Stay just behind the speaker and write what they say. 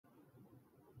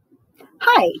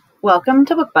Hi, welcome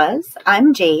to Book Buzz.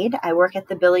 I'm Jade. I work at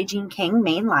the Billie Jean King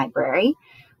Main Library.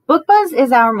 Book Buzz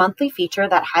is our monthly feature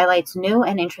that highlights new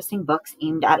and interesting books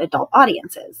aimed at adult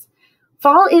audiences.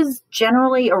 Fall is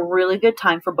generally a really good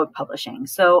time for book publishing,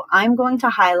 so I'm going to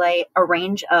highlight a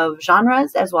range of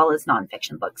genres as well as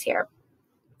nonfiction books here.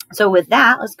 So with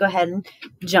that, let's go ahead and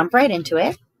jump right into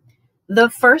it. The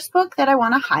first book that I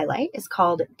want to highlight is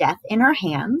called Death in Her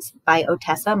Hands by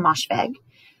Ottessa Moshfegh.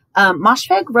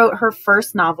 Moshfegh wrote her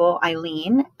first novel,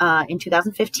 Eileen, in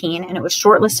 2015, and it was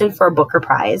shortlisted for a Booker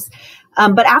Prize.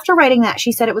 But after writing that,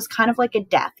 she said it was kind of like a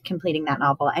death completing that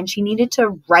novel, and she needed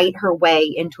to write her way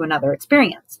into another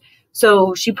experience.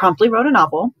 So she promptly wrote a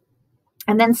novel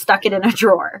and then stuck it in a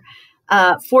drawer.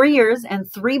 4 years and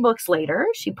 3 books later,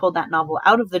 she pulled that novel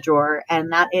out of the drawer,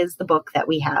 and that is the book that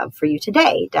we have for you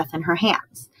today, Death in Her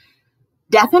Hands.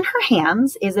 Death in Her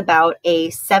Hands is about a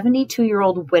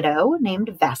 72-year-old widow named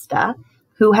Vesta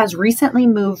who has recently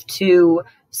moved to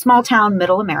small town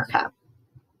middle America.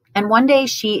 And one day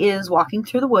she is walking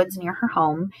through the woods near her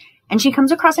home and she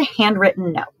comes across a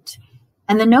handwritten note.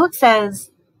 And the note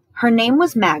says, "Her name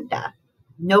was Magda.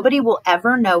 Nobody will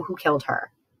ever know who killed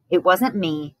her. It wasn't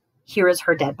me. Here is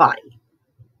her dead body."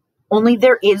 Only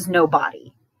there is no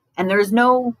body, and there is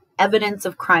no evidence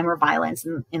of crime or violence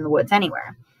in the woods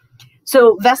anywhere.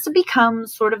 So Vesta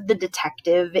becomes sort of the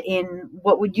detective in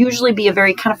what would usually be a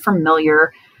very kind of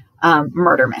familiar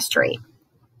murder mystery.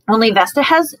 Only Vesta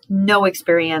has no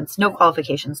experience, no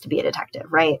qualifications to be a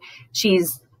detective, right?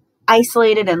 She's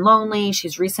isolated and lonely.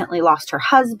 She's recently lost her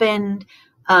husband.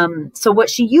 So what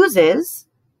she uses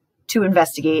to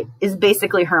investigate is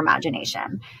basically her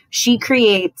imagination. She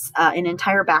creates an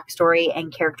entire backstory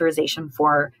and characterization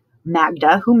for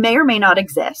Magda, who may or may not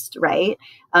exist, right?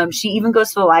 She even goes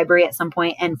to the library at some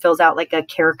point and fills out like a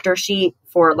character sheet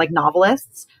for like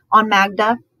novelists on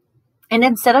Magda. And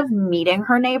instead of meeting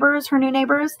her new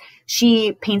neighbors,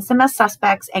 she paints them as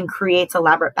suspects and creates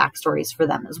elaborate backstories for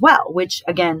them as well, which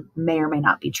again, may or may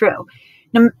not be true.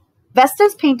 Now,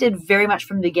 Vesta's painted very much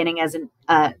from the beginning as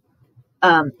an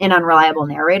unreliable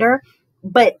narrator,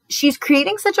 but she's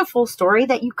creating such a full story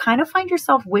that you kind of find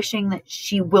yourself wishing that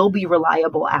she will be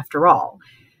reliable after all.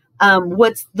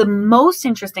 What's the most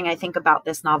interesting, I think, about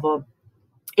this novel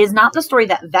is not the story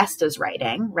that Vesta's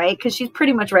writing, right? Because she's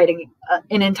pretty much writing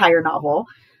an entire novel.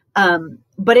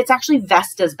 But it's actually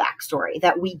Vesta's backstory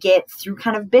that we get through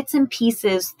kind of bits and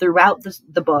pieces throughout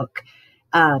the book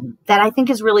that I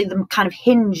think is really the kind of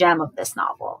hidden gem of this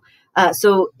novel.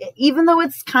 So even though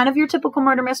it's kind of your typical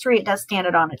murder mystery, it does stand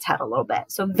it on its head a little bit.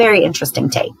 So very interesting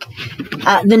take.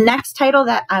 The next title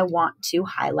that I want to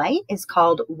highlight is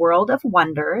called World of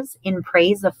Wonders: In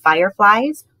Praise of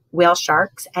Fireflies, Whale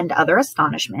Sharks, and Other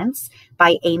Astonishments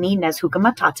by Amy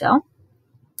Nezhukumatatil.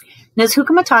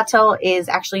 Nezhukumatatil is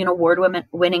actually an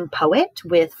award-winning poet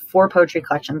with 4 poetry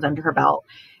collections under her belt.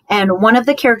 And one of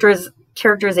the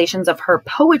characterizations of her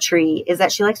poetry is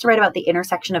that she likes to write about the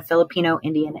intersection of Filipino,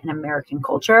 Indian, and American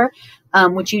culture,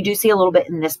 which you do see a little bit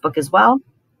in this book as well.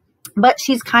 But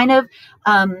she's kind of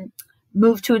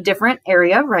moved to a different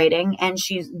area of writing, and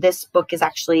this book is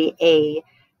actually a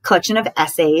collection of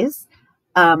essays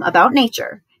about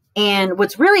nature. And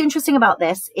what's really interesting about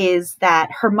this is that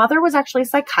her mother was actually a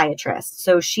psychiatrist.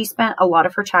 So she spent a lot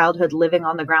of her childhood living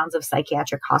on the grounds of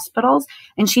psychiatric hospitals.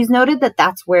 And she's noted that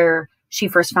that's where she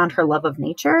first found her love of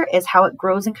nature, is how it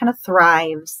grows and kind of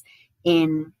thrives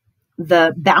in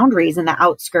the boundaries and the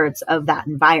outskirts of that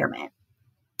environment.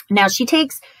 Now she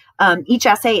takes, each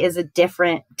essay is a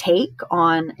different take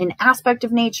on an aspect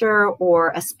of nature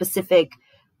or a specific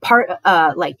part,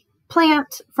 like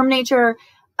plant from nature.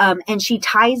 And she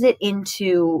ties it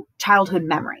into childhood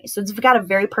memories. So it's got a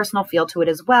very personal feel to it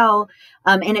as well.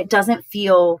 And it doesn't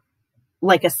feel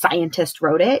like a scientist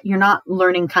wrote it. You're not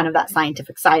learning kind of that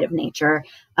scientific side of nature.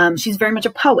 She's very much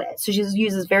a poet. So she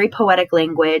uses very poetic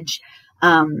language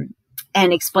and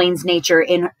explains nature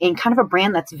in kind of a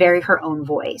brand that's very her own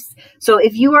voice. So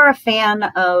if you are a fan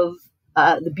of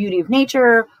the beauty of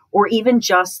nature, or even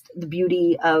just the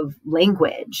beauty of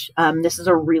language, this is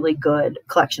a really good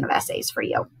collection of essays for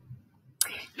you.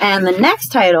 And the next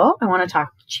title I want to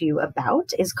talk to you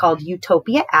about is called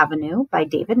Utopia Avenue by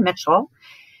David Mitchell.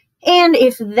 And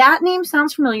if that name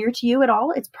sounds familiar to you at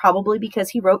all, it's probably because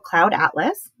he wrote Cloud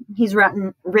Atlas. He's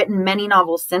written many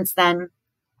novels since then.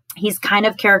 He's kind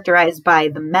of characterized by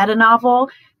the meta novel.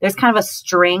 There's kind of a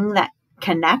string that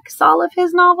connects all of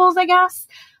his novels, I guess.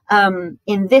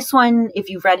 In this one, if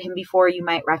you've read him before, you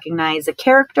might recognize a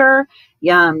character.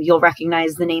 You'll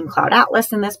recognize the name Cloud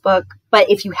Atlas in this book. But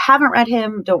if you haven't read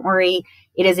him, don't worry.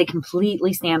 It is a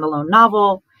completely standalone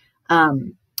novel.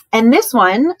 And this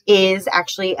one is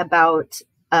actually about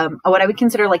what I would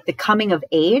consider like the coming of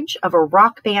age of a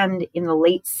rock band in the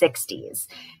late 60s.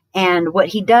 And what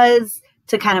he does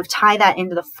to kind of tie that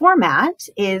into the format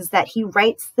is that he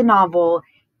writes the novel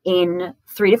in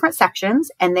 3 different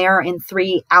sections, and they are in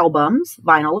 3 albums,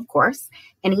 vinyl, of course.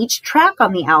 And each track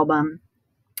on the album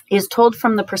is told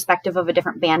from the perspective of a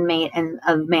different bandmate and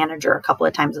a manager a couple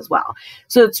of times as well.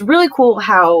 So it's really cool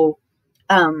how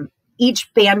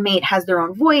each bandmate has their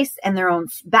own voice and their own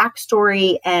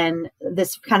backstory and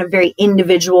this kind of very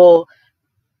individual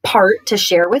part to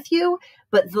share with you.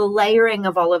 But the layering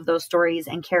of all of those stories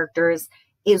and characters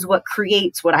is what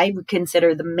creates what I would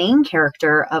consider the main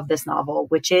character of this novel,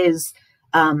 which is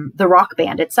the rock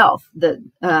band itself,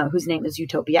 whose name is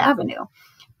Utopia Avenue.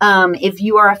 If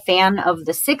you are a fan of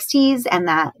the 60s and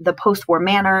the post-war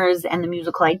manners and the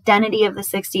musical identity of the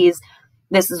 60s,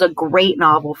 this is a great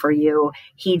novel for you.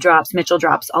 Mitchell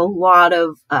drops a lot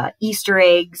of Easter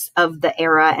eggs of the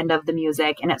era and of the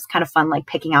music, and it's kind of fun, like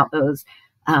picking out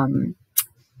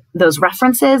those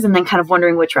references and then kind of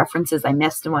wondering which references I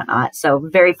missed and whatnot. So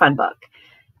very fun book.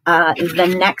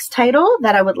 The next title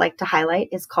that I would like to highlight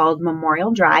is called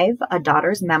Memorial Drive, A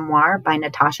Daughter's Memoir by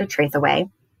Natasha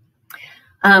Trethewey.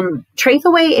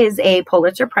 Trethewey is a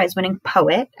Pulitzer Prize winning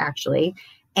poet, actually,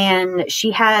 and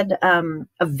she had a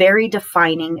very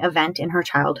defining event in her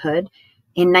childhood.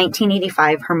 In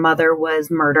 1985, her mother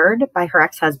was murdered by her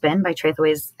ex-husband, by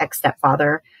Trethewey's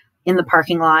ex-stepfather, in the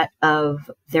parking lot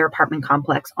of their apartment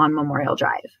complex on Memorial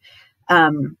Drive.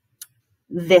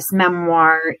 This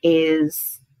memoir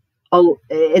it's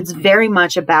very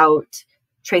much about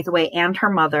Trethewey and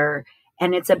her mother,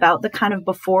 and it's about the kind of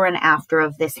before and after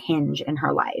of this hinge in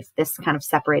her life, this kind of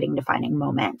separating, defining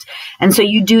moment. And so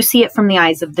you do see it from the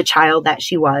eyes of the child that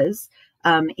she was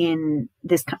in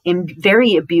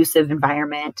very abusive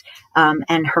environment,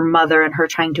 and her mother and her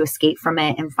trying to escape from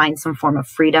it and find some form of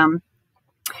freedom.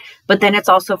 But then it's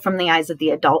also from the eyes of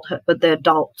the adult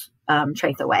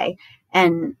Trethewey.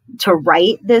 And to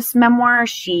write this memoir,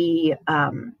 she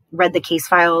read the case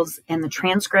files and the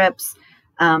transcripts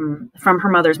from her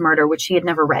mother's murder, which she had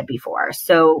never read before.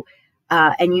 So,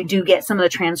 and you do get some of the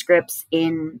transcripts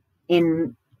in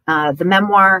the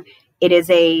memoir. It is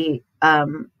a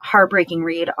heartbreaking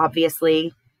read,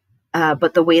 obviously,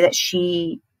 but the way that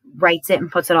she writes it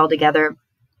and puts it all together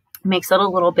makes it a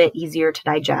little bit easier to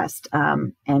digest,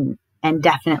 and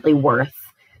definitely worth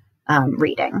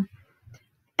reading.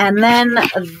 And then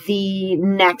the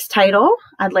next title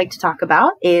I'd like to talk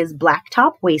about is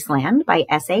Blacktop Wasteland by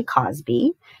S.A.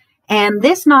 Cosby. And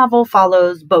this novel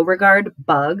follows Beauregard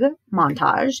Bug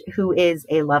Montage, who is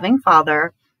a loving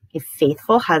father, a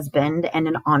faithful husband, and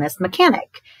an honest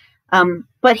mechanic.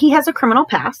 But he has a criminal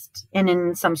past, and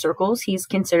in some circles, he's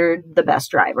considered the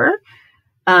best driver.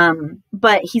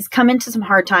 But he's come into some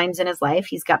hard times in his life.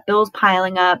 He's got bills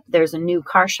piling up. There's a new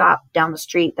car shop down the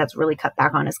street that's really cut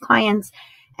back on his clients.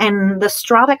 And the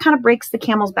straw that kind of breaks the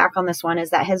camel's back on this one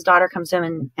is that his daughter comes to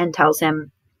him and tells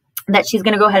him that she's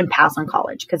going to go ahead and pass on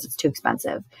college because it's too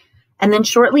expensive. And then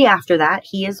shortly after that,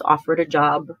 he is offered a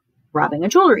job robbing a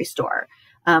jewelry store,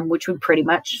 which would pretty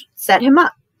much set him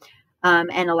up.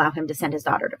 And allow him to send his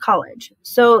daughter to college.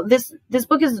 So this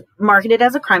book is marketed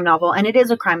as a crime novel, and it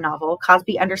is a crime novel.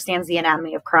 Cosby understands the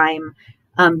anatomy of crime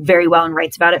very well and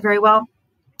writes about it very well.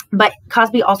 But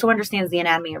Cosby also understands the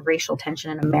anatomy of racial tension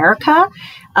in America.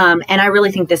 And I really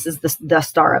think this is the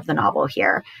star of the novel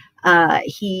here.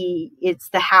 It's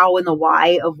the how and the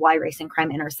why of why race and crime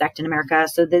intersect in America.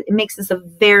 So it makes this a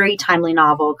very timely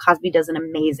novel. Cosby does an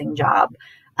amazing job.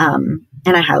 And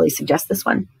I highly suggest this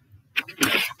one.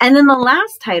 And then the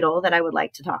last title that I would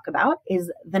like to talk about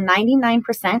is The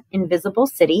 99% Invisible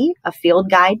City, A Field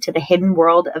Guide to the Hidden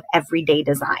World of Everyday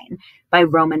Design by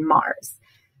Roman Mars.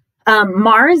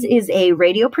 Mars is a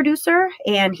radio producer,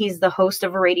 and he's the host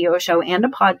of a radio show and a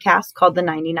podcast called The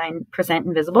 99%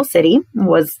 Invisible City. It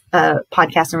was a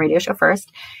podcast and radio show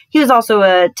first. He was also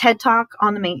a TED Talk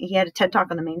he had a TED Talk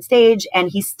on the main stage, and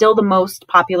he's still the most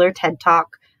popular TED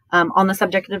Talk on the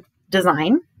subject of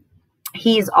design.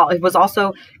 He was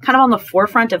also kind of on the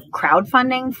forefront of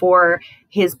crowdfunding for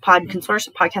his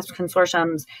podcast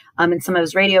consortiums and some of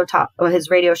his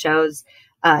radio shows.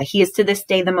 He is to this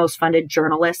day the most funded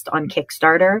journalist on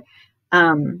Kickstarter.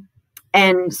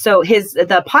 And so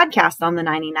the podcast on the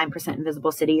 99%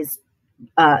 Invisible City is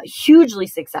hugely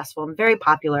successful and very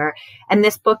popular. And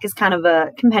this book is kind of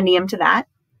a compendium to that.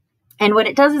 And what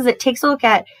it does is it takes a look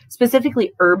at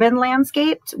specifically urban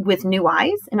landscapes with new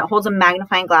eyes, and it holds a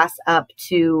magnifying glass up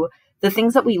to the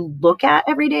things that we look at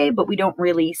every day, but we don't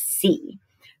really see.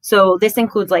 So this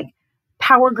includes like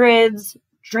power grids,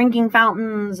 drinking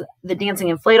fountains, the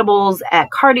dancing inflatables at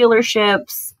car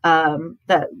dealerships,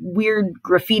 the weird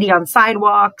graffiti on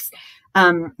sidewalks.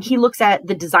 He looks at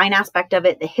the design aspect of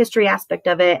it, the history aspect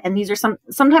of it. And these are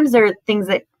sometimes there are things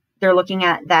that they're looking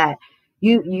at that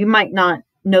you might not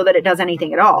know that it does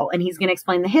anything at all. And he's going to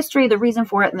explain the history, the reason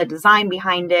for it, and the design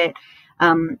behind it.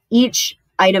 Each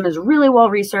item is really well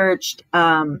researched,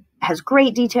 has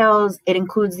great details. It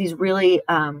includes these really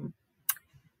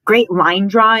great line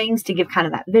drawings to give kind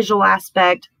of that visual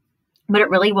aspect, but it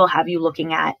really will have you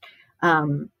looking at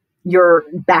your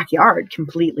backyard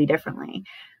completely differently.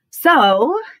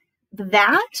 So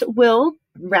that will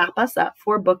wrap us up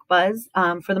for Book Buzz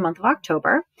for the month of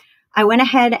October. I went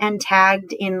ahead and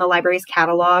tagged in the library's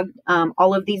catalog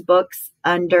all of these books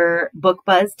under Book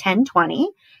Buzz 1020.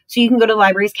 So you can go to the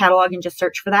library's catalog and just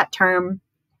search for that term,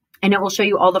 and it will show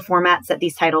you all the formats that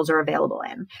these titles are available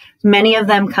in. Many of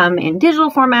them come in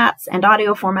digital formats and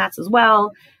audio formats as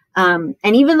well. And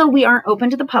even though we aren't open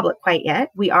to the public quite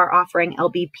yet, we are offering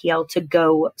LBPL to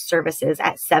go services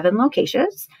at 7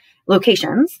 locations.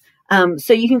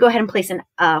 So you can go ahead and place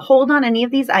a hold on any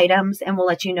of these items, and we'll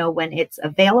let you know when it's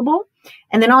available.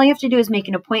 And then all you have to do is make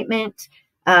an appointment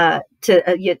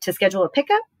to schedule a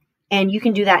pickup. And you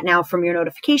can do that now from your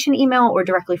notification email or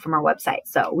directly from our website.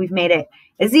 So we've made it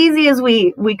as easy as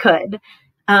we could.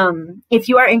 If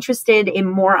you are interested in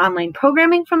more online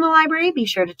programming from the library, be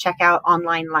sure to check out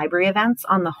online library events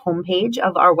on the homepage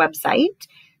of our website.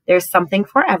 There's something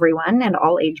for everyone and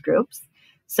all age groups.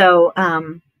 So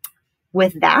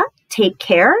with that, take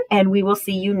care, and we will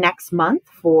see you next month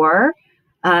for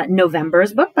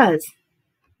November's Book Buzz.